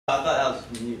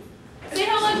Say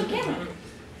hello to the camera.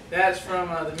 That's from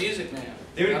the Music Man.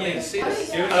 Do it again. See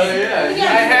this? Oh, yeah. I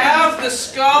have the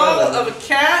skull of a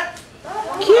cat. I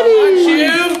want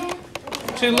you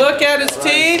to look at his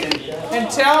teeth and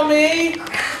tell me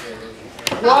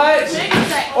what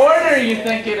order you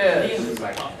think it is.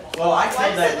 Well, I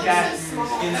killed that cat. So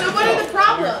what are the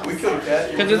problems? We killed a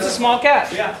cat. Because it's a small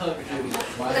cat. Yeah. Is it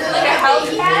like a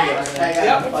healthy cat?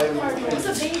 Yep. What's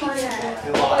a baby cat?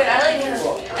 Wait, I like it.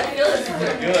 I feel it's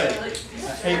Good.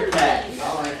 Hey, cat.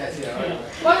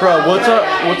 Bro,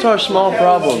 what's our small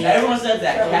problem? Everyone said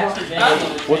that cat's the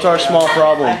baby. What's our small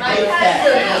problem? My cat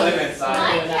is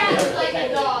like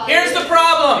a dog. Here's the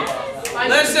problem.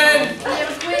 Listen. We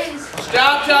have a quiz.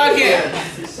 Stop talking.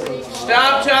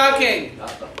 Stop talking.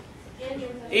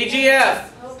 EGF.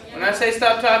 When I say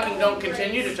stop talking, don't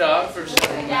continue to talk for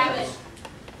several minutes.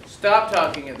 Stop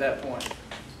talking at that point.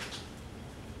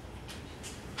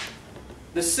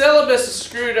 The syllabus is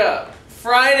screwed up.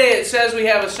 Friday it says we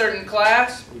have a certain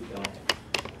class.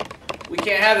 We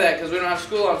can't have that because we don't have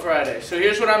school on Friday. So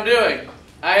here's what I'm doing.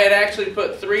 I had actually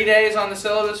put 3 days on the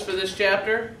syllabus for this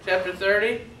chapter, chapter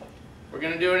 30. We're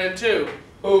going to do it in 2.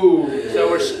 Ooh. So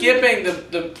we're skipping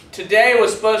today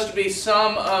was supposed to be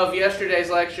some of yesterday's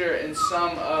lecture and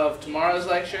some of tomorrow's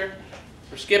lecture.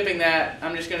 We're skipping that.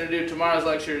 I'm just going to do tomorrow's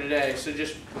lecture today. So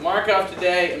just mark off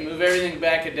today and move everything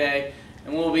back a day,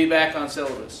 and we'll be back on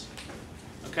syllabus.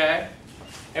 Okay?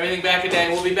 Everything back a day,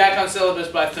 and we'll be back on syllabus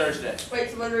by Thursday.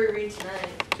 Wait, so what do we read tonight?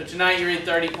 So tonight you read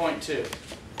 30.2.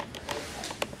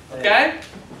 Okay?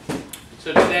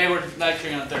 So today we're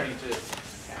lecturing on 32.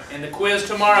 And the quiz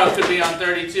tomorrow could be on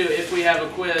 32 if we have a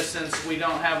quiz. Since we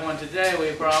don't have one today, we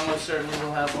almost certainly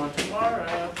will have one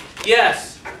tomorrow.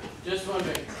 Yes? Just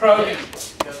wondering. Krogan.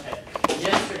 Go ahead.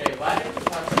 Yesterday, why did we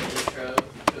watch the intro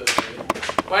to a video?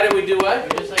 Why did we do what? We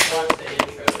just like watched the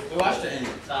intro. We watched the end.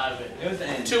 It was the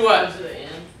end. To what? To the end.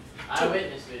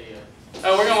 Eyewitness video.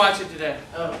 Oh, we're going to watch it today.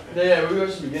 Oh. Yeah, we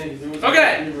watched the beginning.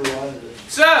 Okay.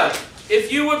 So,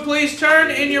 if you would please turn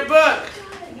in your book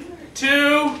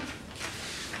to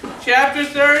chapter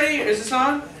 30. Is this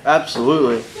on?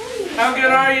 Absolutely. How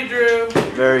good are you, Drew?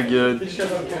 Very good.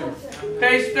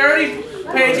 Page 30,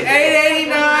 page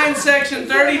 889, section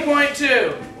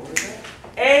 30.2.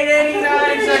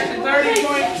 889, section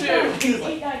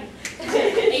 30.2.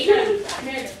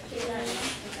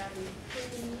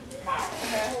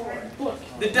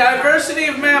 The diversity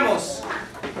of mammals.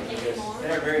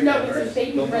 No, it's a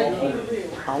baby red kangaroo.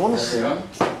 I want to see.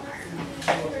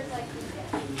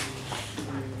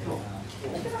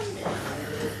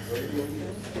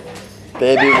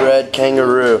 Baby red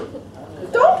kangaroo.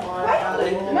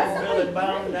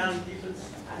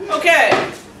 Okay.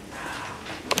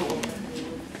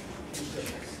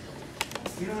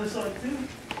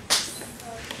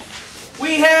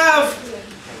 We have.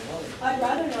 I'd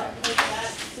rather not take that,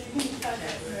 so you can just touch it.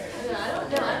 I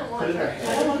don't want it. I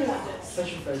don't want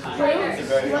that. Trainer,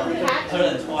 you want the cat?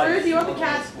 Bruce, you want the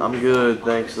cat? I'm good,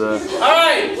 thanks.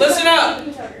 Alright, listen up.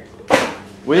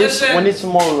 We need some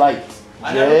more light.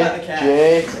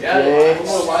 Jay.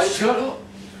 Shut up.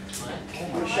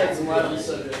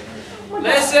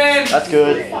 Listen. That's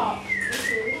good.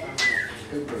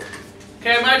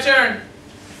 Okay, my turn.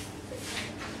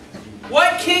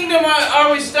 What kingdom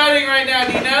are we studying right now?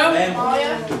 Do you know?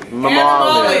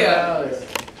 Mammalia.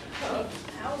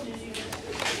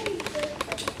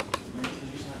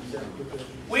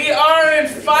 We are in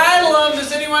phylum.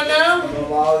 Does anyone know?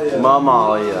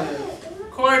 Mammalia.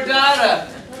 Chordata.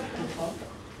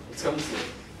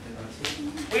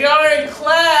 We are in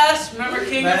class. Remember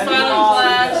kingdom, phylum,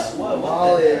 class.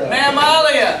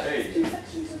 Mammalia.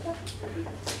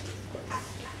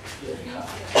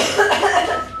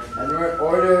 And we're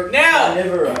order Now,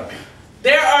 carnivora.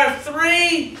 there are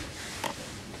 3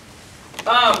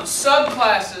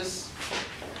 subclasses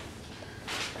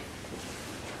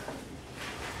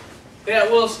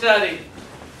that we'll study.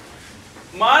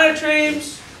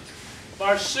 Monotremes,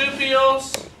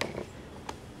 marsupials,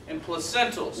 and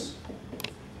placentals.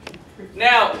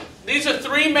 Now, these are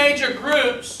 3 major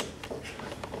groups.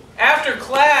 After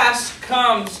class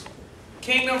comes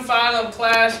kingdom, phylum,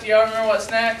 class. Do y'all remember what's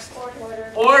next?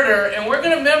 Order. And we're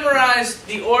going to memorize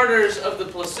the orders of the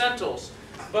placentals.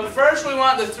 But first we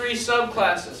want the 3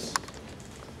 subclasses.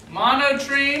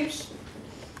 Monotremes,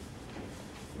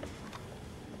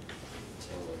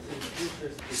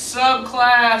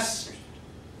 subclass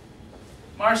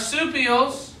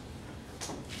marsupials,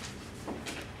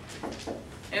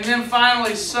 and then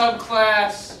finally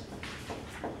subclass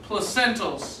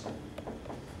placentals.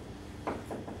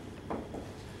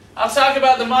 I'll talk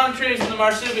about the monotremes and the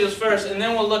marsupials first, and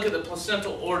then we'll look at the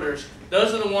placental orders.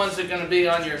 Those are the ones that are going to be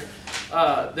on your,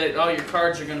 that all your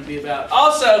cards are going to be about.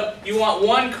 Also, you want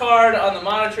one card on the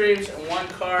monotremes and one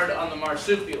card on the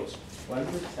marsupials. When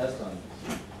is the test on?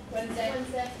 Wednesday.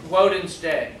 Woden's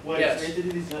Day. Yes.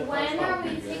 When are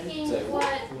we taking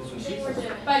what they were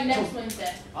doing? By next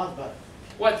Wednesday.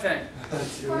 What thing?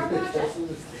 Farm project?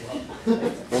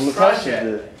 When the Project. classes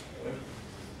did.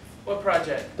 What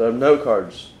project? The note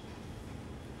cards.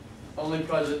 Only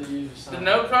project that you use. The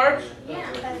note cards?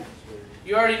 Yeah.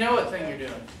 You already know what thing you're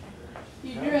doing.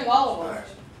 You're doing all of them.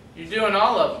 You're doing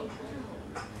all of them.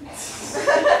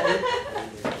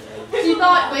 You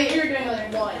thought wait, you were doing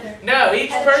other one. No, each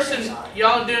person,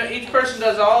 each person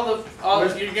does all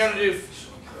you're going to do,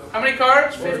 how many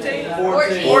cards? 15?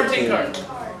 14 cards.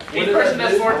 Each person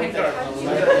does 14 cards.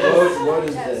 What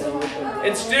is this?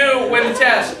 It's due when the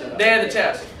test, day of the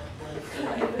test.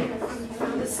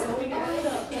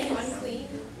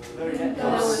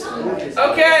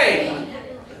 Okay,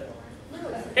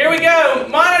 here we go,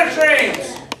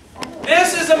 monotremes.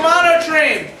 This is a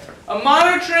monotreme. A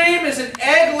monotreme is an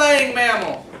egg-laying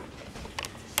mammal.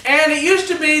 And it used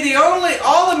to be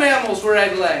all the mammals were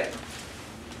egg-laying.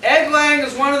 Egg-laying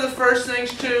is one of the first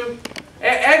things to,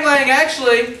 egg-laying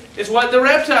actually is what the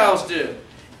reptiles do.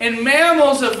 And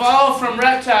mammals evolved from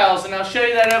reptiles, and I'll show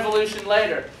you that evolution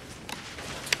later.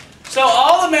 So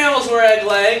all the mammals were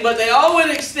egg-laying, but they all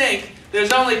went extinct.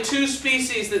 There's only 2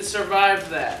 species that survived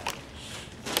that.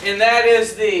 And that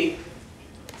is the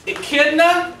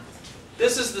echidna.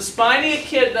 This is the spiny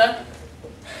echidna.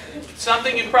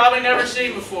 Something you've probably never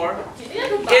seen before.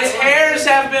 Its hairs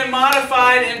have been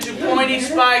modified into pointy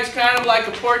spikes, kind of like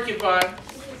a porcupine.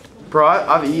 Bro,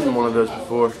 I've eaten one of those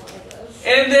before.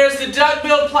 And there's the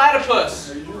duck-billed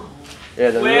platypus.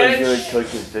 Yeah, they're really good Which,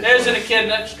 cooking fish. there's an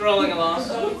echidna strolling along.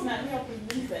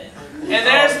 And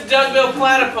there's the duck-billed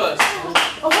platypus.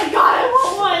 Oh my god, I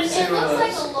want one! It looks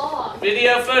like a log.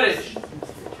 Video footage.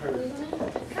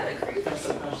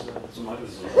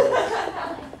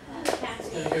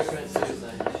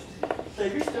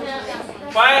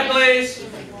 Quiet, please.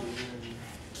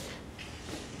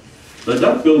 The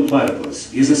duck-billed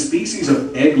platypus is a species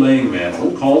of egg-laying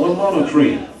mammal called a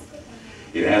monotreme.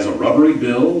 It has a rubbery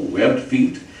bill, webbed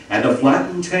feet, and a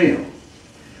flattened tail.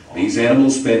 These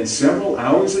animals spend several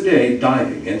hours a day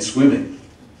diving and swimming.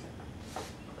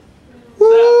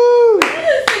 Woo!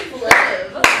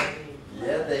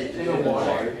 Yeah, they do.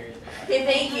 Okay,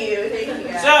 thank you. Thank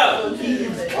you.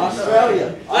 So,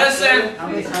 Australia. listen, How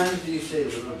many times do you say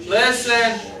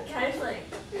listen. Kind of like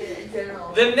in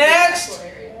general. The next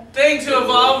thing to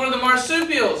evolve were the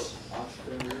marsupials.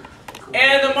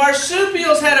 And the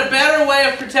marsupials had a better way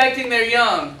of protecting their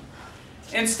young.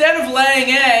 Instead of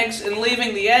laying eggs and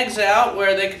leaving the eggs out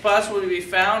where they could possibly be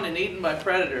found and eaten by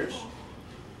predators,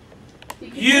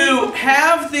 you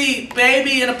have the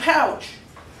baby in a pouch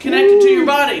connected to your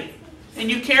body. And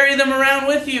you carry them around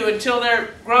with you until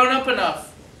they're grown up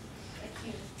enough.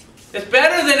 It's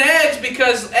better than eggs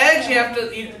because eggs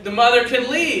the mother can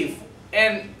leave.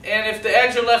 And if the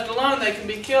eggs are left alone, they can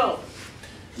be killed.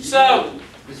 So,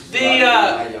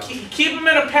 keep them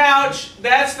in a pouch,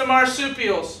 that's the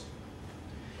marsupials.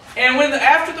 And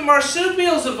after the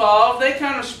marsupials evolved, they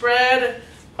kind of spread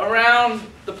around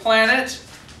the planet.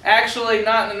 Actually,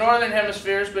 not in the northern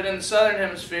hemispheres, but in the southern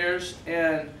hemispheres,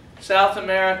 in South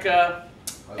America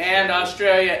and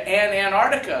Australia and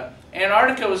Antarctica.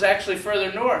 Antarctica was actually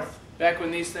further north back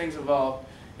when these things evolved.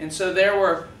 And so there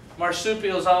were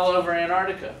marsupials all over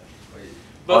Antarctica.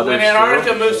 But when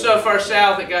Antarctica moved so far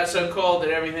south, it got so cold that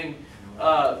everything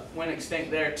went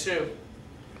extinct there too.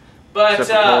 But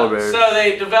so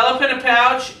they develop in a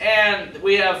pouch, and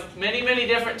we have many, many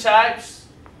different types.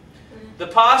 The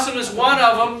possum is one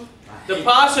of them. The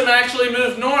possum actually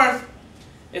moved north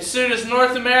as soon as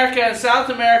North America and South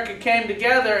America came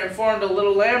together and formed a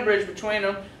little land bridge between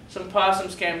them. Some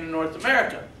possums came to North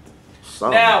America.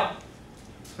 Now,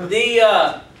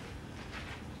 the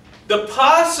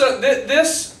possum, it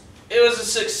was a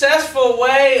successful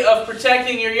way of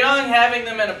protecting your young, having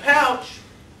them in a pouch.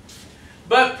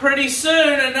 But pretty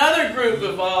soon, another group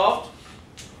evolved,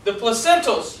 the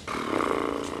placentals.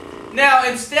 Now,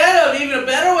 instead of, even a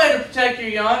better way to protect your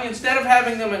young, instead of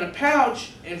having them in a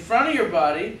pouch in front of your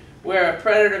body, where a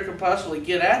predator could possibly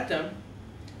get at them,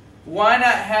 why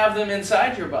not have them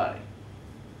inside your body,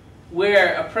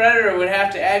 where a predator would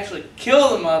have to actually kill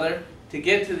the mother to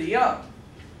get to the young?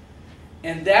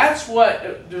 And that's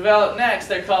what developed next.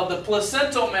 They're called the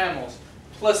placental mammals.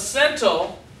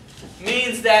 Placental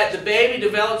means that the baby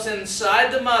develops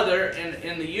inside the mother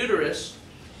in the uterus,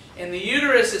 and the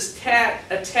uterus is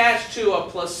attached to a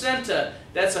placenta.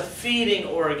 That's a feeding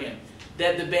organ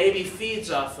that the baby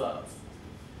feeds off of.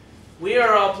 we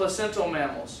are all placental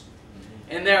mammals.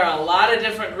 And there are a lot of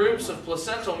different groups of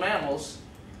placental mammals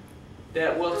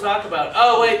that we'll talk about.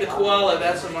 Oh wait, the koala,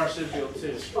 that's a marsupial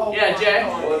too. Yeah, Jay?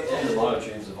 The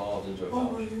monotremes evolved into a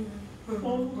pouch.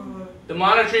 The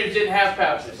monotremes didn't have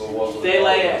pouches. But what was They it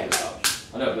lay evolved eggs. into a pouch?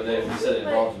 I know, but they said it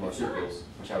evolved into marsupials.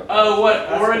 Oh,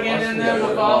 what? Organ in them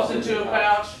evolves into a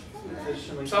pouch?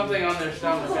 Something on their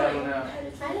stomach, I don't know.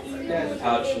 The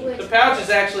pouch. The pouch is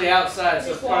actually outside,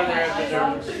 so it's part of their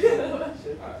epidermis.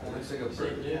 Looks like a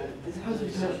bird.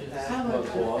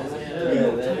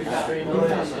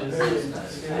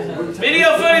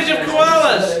 Video footage of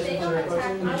koalas.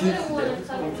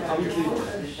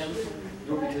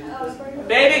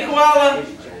 Baby koala.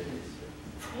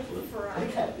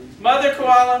 Mother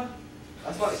koala.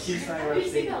 That's what the cute thing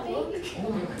was.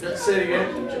 Say it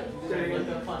again.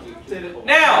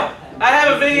 Now, I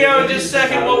have a video in just a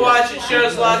second. We'll watch. It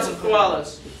shows lots of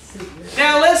koalas.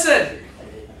 Now listen.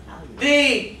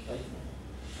 The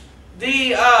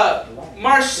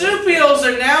marsupials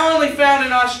are now only found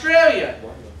in Australia.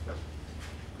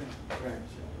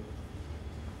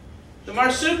 The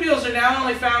marsupials are now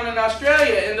only found in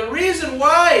Australia, and the reason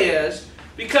why is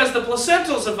because the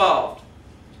placentals evolved.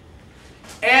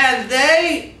 And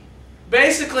they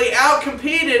basically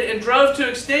outcompeted and drove to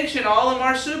extinction all the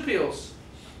marsupials,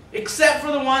 except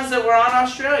for the ones that were on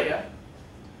Australia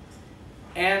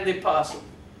and the possum.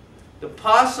 The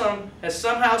possum has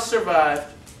somehow survived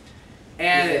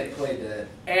and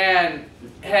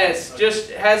has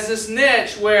this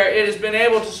niche where it has been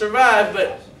able to survive,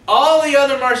 but all the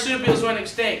other marsupials went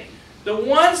extinct. The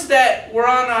ones that were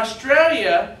on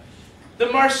Australia, the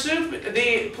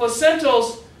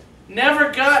placentals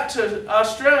never got to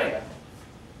Australia,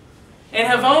 and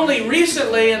have only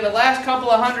recently, in the last couple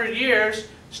of 100 years,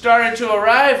 started to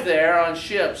arrive there on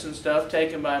ships and stuff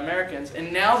taken by Americans,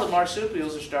 and now the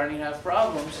marsupials are starting to have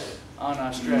problems on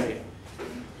Australia.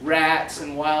 Rats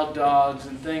and wild dogs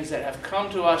and things that have come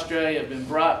to Australia, have been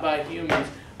brought by humans,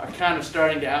 are kind of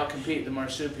starting to outcompete the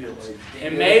marsupials.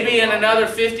 And maybe in another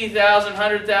 50,000,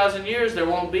 100,000 years, there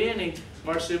won't be any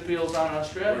marsupials on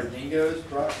Australia. Were dingoes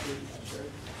brought to Australia?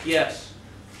 Yes.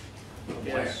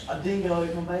 Yes. A dingo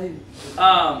is my baby.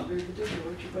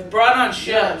 Brought on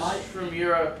ships from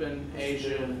Europe and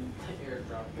Asia. Do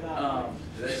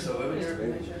they still live in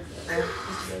Europe?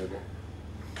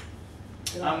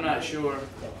 I'm not sure.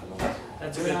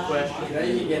 That's a good question. You know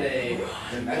you can get a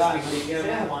domestic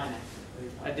dingo.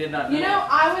 I did not know. You know,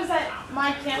 I was at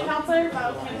my camp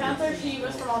counselor, she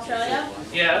was from Australia,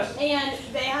 Yes. and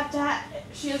they have to have,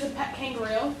 she has a pet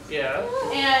kangaroo, Yeah.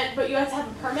 but you have to have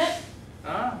a permit,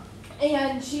 Ah.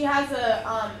 and she has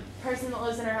a person that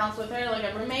lives in her house with her, like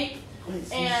a roommate,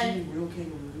 and real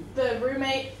kangaroo? the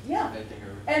roommate,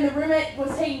 and the roommate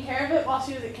was taking care of it while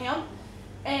she was at camp,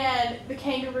 and the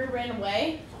kangaroo ran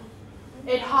away.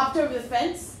 It hopped over the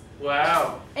fence,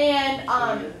 Wow. and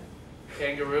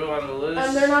Kangaroo on the loose.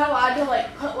 and they're not allowed to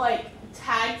like put like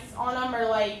tags on them or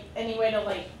like any way to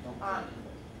like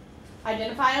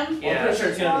identify them. Yeah. I'm pretty sure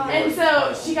it's gonna be And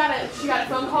so she got a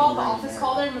phone call. The office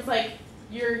called her and was like,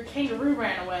 "Your kangaroo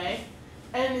ran away,"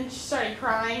 and then she started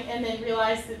crying and then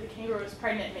realized that the kangaroo was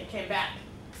pregnant and it came back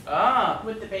Ah.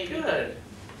 with the baby. Good.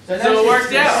 So So it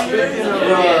worked out. Speaking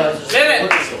of,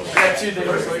 Minute. I got two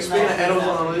things. Speaking of animals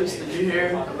on the loose, did you hear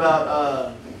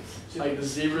about like the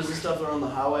zebras and stuff that are on the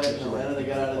highway in Atlanta? They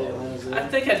got out of the Atlanta Zoo. I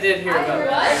think I did hear about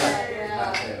that.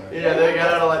 Yeah, they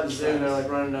got out of like the zoo and they're like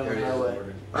running down the highway.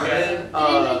 Okay.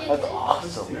 That's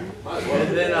awesome. And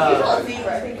then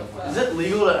is it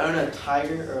legal to own a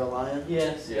tiger or a lion?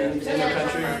 Yes. In your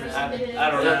country? I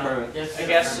don't know. I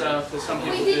guess so, because some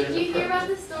people Wait, did do. you hear about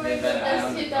the story of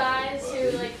those two guys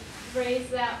who like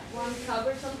raised that one cub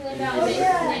or something like that? And they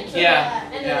killed Yeah.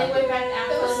 it, and then they went back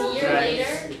after a year Right.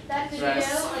 later. That video Right. on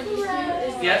YouTube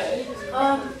is Yes.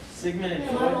 Sigmund and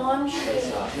My Freud. mom, she Um,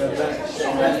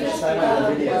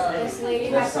 this lady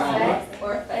has a pet,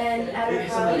 and at her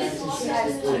house, she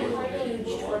has two huge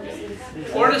tortoises.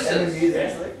 Tortoises.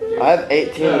 I have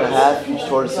 18 and a half huge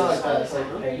tortoises.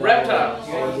 Reptiles.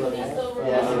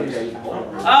 Yeah.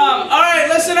 All right,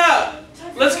 listen up.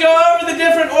 Let's go over the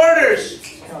different orders.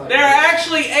 There are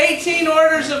actually 18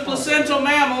 orders of placental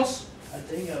mammals. A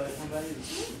dingo is my baby.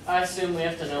 I assume we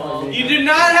have to know all. You do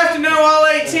not have to know all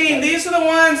 18. These are the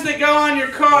ones that go on your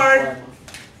card,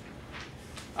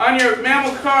 on your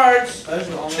mammal cards.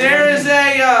 There is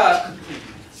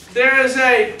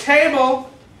a table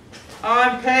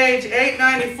on page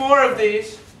 894 of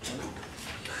these.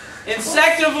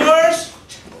 Insectivores,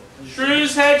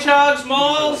 shrews, hedgehogs,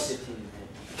 moles.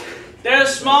 They're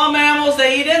small mammals.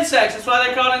 They eat insects. That's why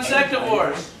they're called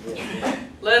insectivores.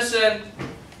 Listen.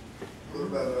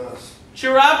 What about us?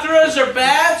 Chiropteras are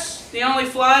bats, the only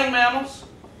flying mammals.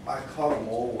 I caught them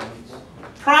all once.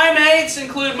 Primates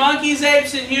include monkeys,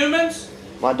 apes, and humans.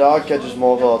 My dog catches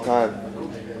moles all the time.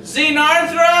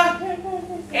 Xenarthra,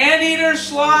 anteaters,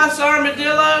 sloths,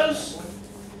 armadillos.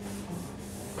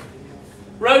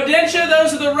 Rodentia,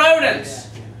 those are the rodents.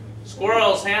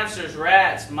 Squirrels, hamsters,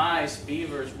 rats, mice,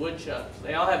 beavers, woodchucks.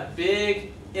 They all have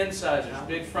big incisors,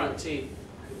 big front teeth.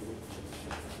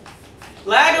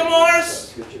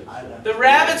 Lagomorphs, the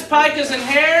rabbits, pikas, and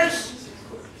hares.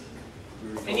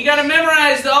 And you got to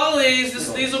memorize all of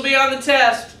these. These will be on the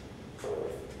test.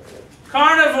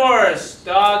 Carnivores,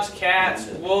 dogs, cats,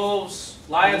 wolves,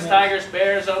 lions, tigers,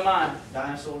 bears, oh my.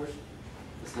 Dinosaurs.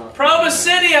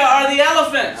 Proboscidea are the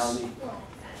elephants.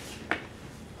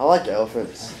 I like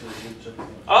elephants.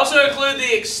 Also include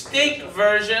the extinct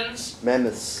versions,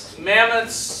 Mammoths.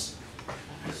 mammoths,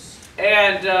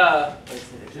 and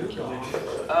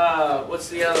what's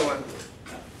the other one?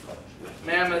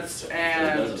 Mammoths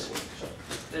and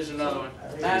there's another one.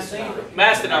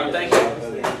 Mastodon, thank you.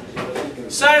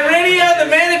 Sirenia, the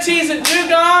manatees and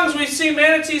dugongs. We see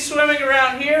manatees swimming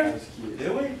around here.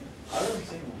 Did we? I haven't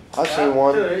seen one. I've seen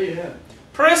one.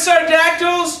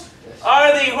 Perissodactyls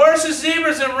are the horses,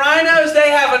 zebras, and rhinos. They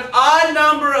have an odd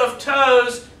number of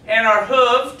toes and are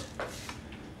hooved.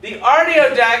 The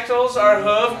artiodactyls are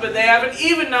hooved, but they have an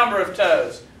even number of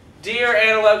toes. Deer,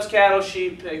 antelopes, cattle,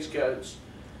 sheep, pigs, goats.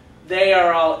 They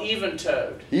are all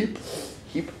even-toed. Heap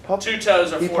pup. 2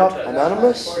 toes or 4 Pup toes.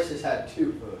 anonymous. Horses had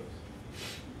 2 hooves.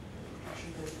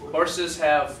 Horses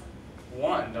have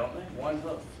 1, don't they? 1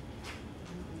 hoof.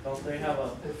 Don't they have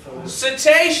a...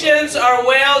 Cetaceans are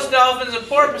whales, dolphins, and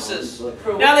porpoises.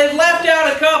 Now they've left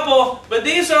out a couple, but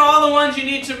these are all the ones you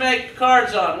need to make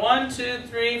cards on. 1, 2,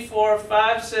 3, 4,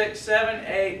 5, 6, 7,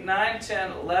 8, 9,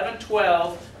 10, 11,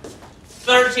 12,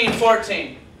 13,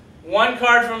 14. 1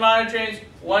 card for monotremes,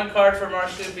 1 card for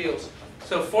marsupials.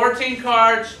 So 14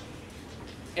 cards,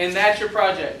 and that's your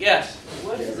project. Yes?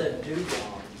 What is a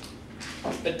dugong?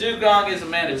 A dugong is a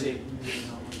manatee.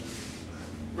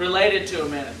 Related to a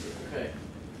manatee. Okay.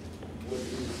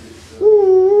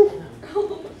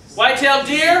 White-tailed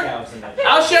deer.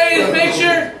 I'll show you the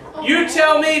picture. You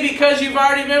tell me, because you've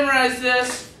already memorized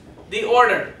this, the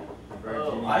order.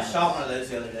 Oh, I shot one of those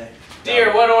the other day.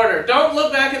 Deer, what order? Don't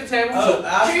look back at the table. Oh,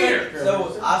 Deer.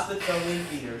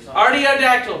 Ostropholinketer or something.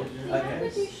 Artiodactyl.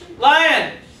 Okay.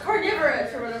 Lion.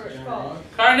 Carnivorous or whatever it's called.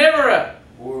 Carnivora.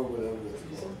 Or whatever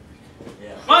it's called.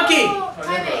 Monkey.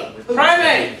 Primate.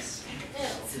 Primate.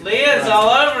 Leah's all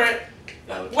over it.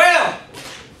 Whale.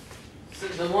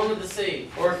 The one with the C.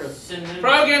 Orcas.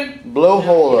 Brogan. You know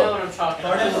Blowhole. what I'm talking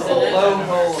about.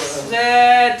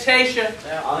 Cetacea.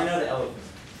 I only know the elephant.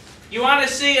 You want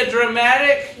to see a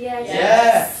dramatic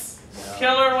Yes.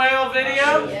 killer whale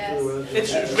video? Yes.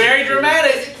 It's very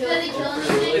dramatic. Does it kill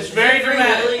anything? It's very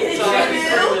dramatic. It's all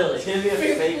It's gonna be a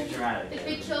fake dramatic. If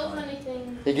it kills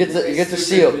anything. He gets a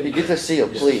seal. He gets a seal,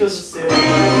 please.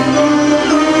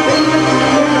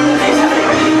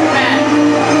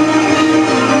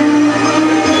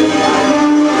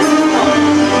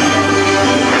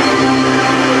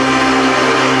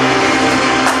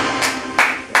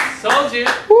 Told you.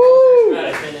 Woo!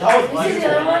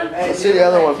 Hey, see the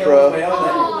other one, bro.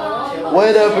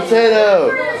 Wait a potato.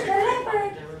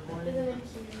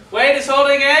 Wade is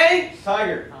holding a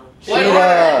Tiger. what Cheetah.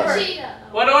 order? Cheetah.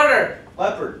 What order?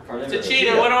 Leopard. It's a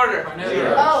cheetah. What order?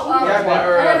 Carnivora.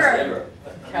 Carnivorous.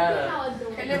 Cat.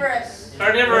 Carnivorous.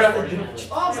 Carnivora.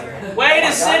 Wade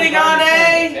is sitting on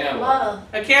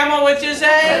a camel, which is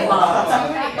a You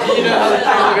know how the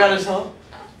camel got his home?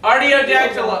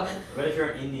 artiodactyl, What if you're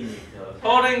an Indian, you kill it?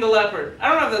 holding the leopard. I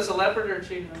don't know if that's a leopard or a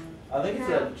cheetah. I think it's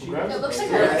a cheetah. It looks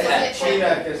like Yeah, a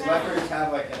cheetah, because leopards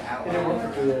have like an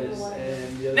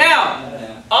outline.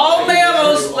 Now, all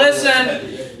mammals, listen,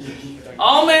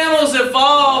 all mammals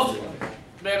evolved,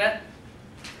 Bennett,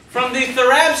 from the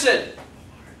therapsid.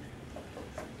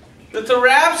 The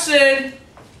therapsid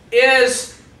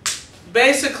is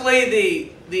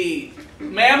basically the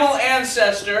mammal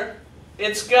ancestor.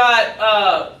 It's got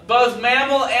both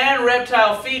mammal and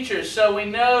reptile features, so we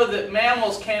know that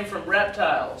mammals came from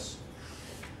reptiles.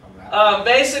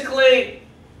 Basically,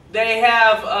 they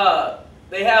have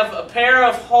a pair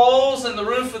of holes in the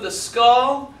roof of the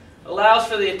skull, allows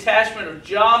for the attachment of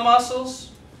jaw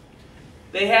muscles.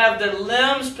 They have their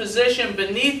limbs positioned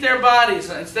beneath their bodies.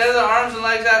 Instead of the arms and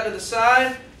legs out to the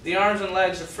side, the arms and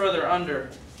legs are further under.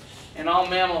 And all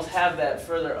mammals have that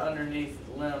further underneath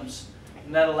limbs.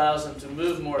 And that allows them to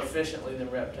move more efficiently than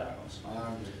reptiles.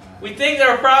 We think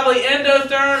they're probably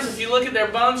endotherms. If you look at their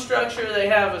bone structure, they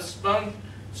have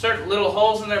certain little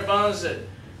holes in their bones that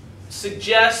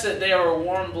suggests that they are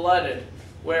warm-blooded,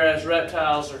 whereas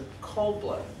reptiles are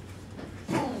cold-blooded.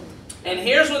 And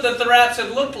here's what the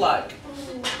therapsid looked like.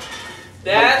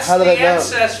 That's How the did they know?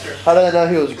 ancestor. How did I know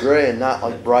he was gray and not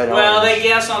like bright orange? Well, they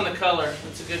guess on the color.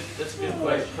 That's a good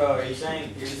question. Bro, are you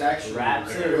saying He's actually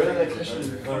rhapsid or what are they Christians?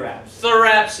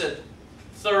 Therapsid.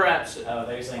 Therapsid. Oh,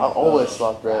 they're saying. I always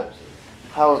thought that.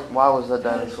 Why was that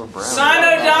dinosaur brown?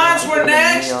 Cynodonts were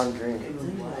next. Neon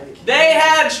green. They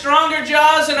had stronger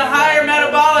jaws and a higher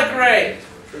metabolic rate.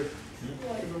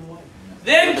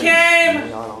 Then came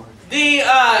Neon orange. the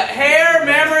hair,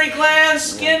 mammary glands,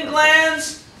 skin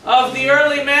glands of the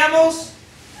early mammals,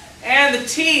 and the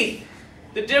teeth,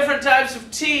 the different types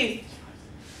of teeth.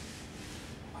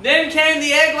 Then came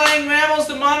the egg-laying mammals,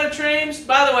 the monotremes.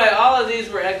 By the way, all of these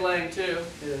were egg-laying too,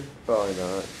 Probably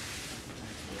not.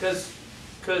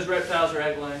 because reptiles are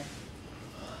egg-laying.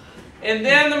 And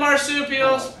then the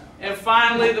marsupials, and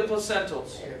finally the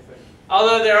placentals.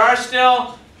 Although there are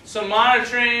still some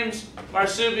monotremes,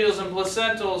 marsupials, and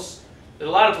placentals. There's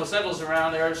a lot of placentals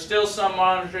around. There are still some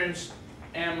monotremes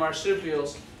and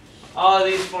marsupials. All of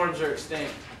these forms are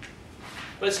extinct.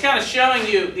 But it's kind of showing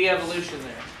you the evolution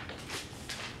there.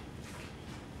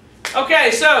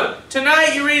 Okay, so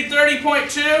tonight you read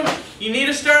 30.2. You need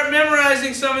to start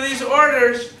memorizing some of these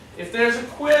orders. If there's a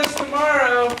quiz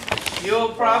tomorrow, you'll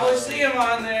probably see them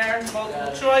on there.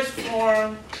 Multiple choice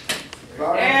form. If I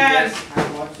were to And- guess how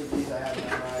much of these I have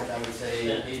memorized, I would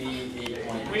say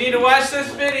 88. We need to watch this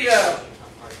video.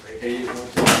 88.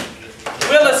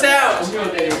 Willis out. Let's go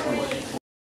with 88.